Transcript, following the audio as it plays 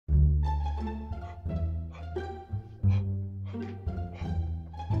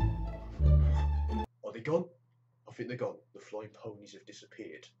they gone? I think they're gone. The flying ponies have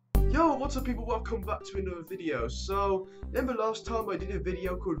disappeared. Yo, what's up people, welcome back to another video. So, remember last time I did a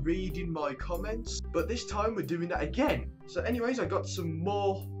video called reading my comments? But this time we're doing that again. So anyways, I got some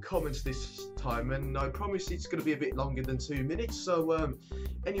more comments this time and I promise it's going to be a bit longer than 2 minutes. So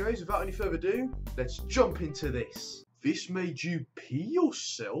anyways, without any further ado, let's jump into this. This made you pee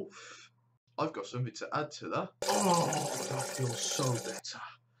yourself? I've got something to add to that. Oh, that feels so better.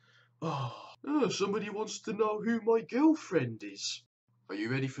 Oh, somebody wants to know who my girlfriend is. Are you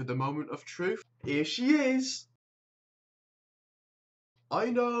ready for the moment of truth? Here she is! I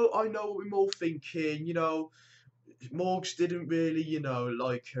know what we're all thinking, you know, Morgs didn't really, you know,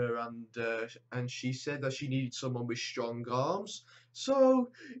 like her and she said that she needed someone with strong arms.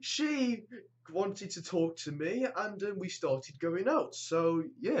 So she wanted to talk to me and we started going out. So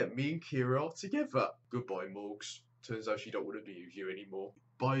yeah, me and Kira are together. Goodbye, Morgs. Turns out she don't want to be with you anymore.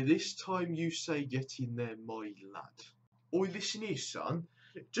 By this time you say get in there, my lad. Oi, listen here, son.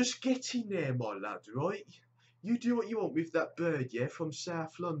 Just get in there, my lad, right? You do what you want with that bird, yeah, from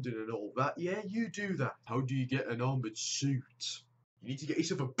South London and all that, yeah? You do that. How do you get an armoured suit? You need to get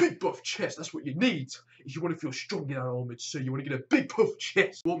yourself a big buff chest, that's what you need. If you want to feel strong in that armoured suit, you want to get a big buff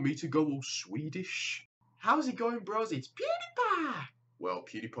chest. You want me to go all Swedish? How's it going, bros? It's PewDiePie! Well,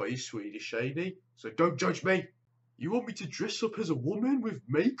 PewDiePie is Swedish, ain't he? So don't judge me. You want me to dress up as a woman with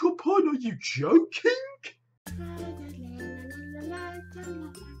makeup on? Are you joking?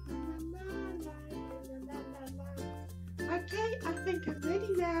 Okay, I think I'm ready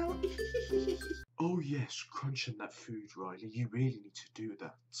now. Oh yes, crunching that food, Riley. You really need to do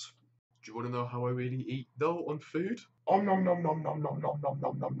that. Do you want to know how I really eat, though, on food? Om nom nom nom nom nom nom nom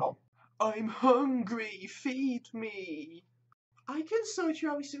nom nom nom. I'm hungry, feed me. I can sort you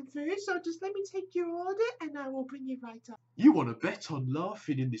out with some food, so just let me take your order and I will bring you right up. You want to bet on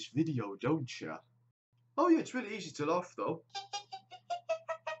laughing in this video, don't you? Oh yeah, it's really easy to laugh, though.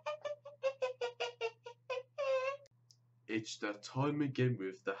 It's that time again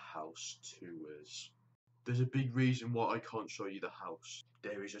with the house tours. There's a big reason why I can't show you the house.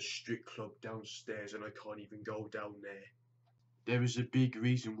 There is a strip club downstairs and I can't even go down there. There is a big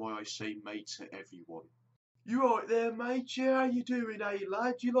reason why I say mate to everyone. You right there, mate? Yeah, how you doing, eh,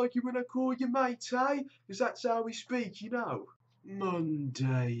 lad? You like it when I call you mate, eh? Because that's how we speak, you know.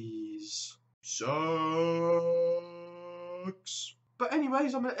 Mondays. Sucks. But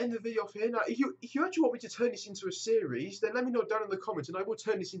anyways, I'm going to end the video off here. Now, if you actually want me to turn this into a series, then let me know down in the comments and I will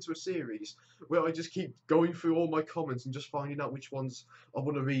turn this into a series where I just keep going through all my comments and just finding out which ones I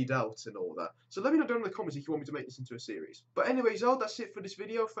want to read out and all that. So let me know down in the comments if you want me to make this into a series. But anyways, that's it for this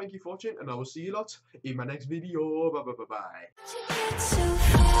video. Thank you for watching and I will see you lot in my next video. Bye bye bye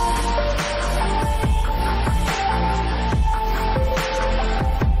bye.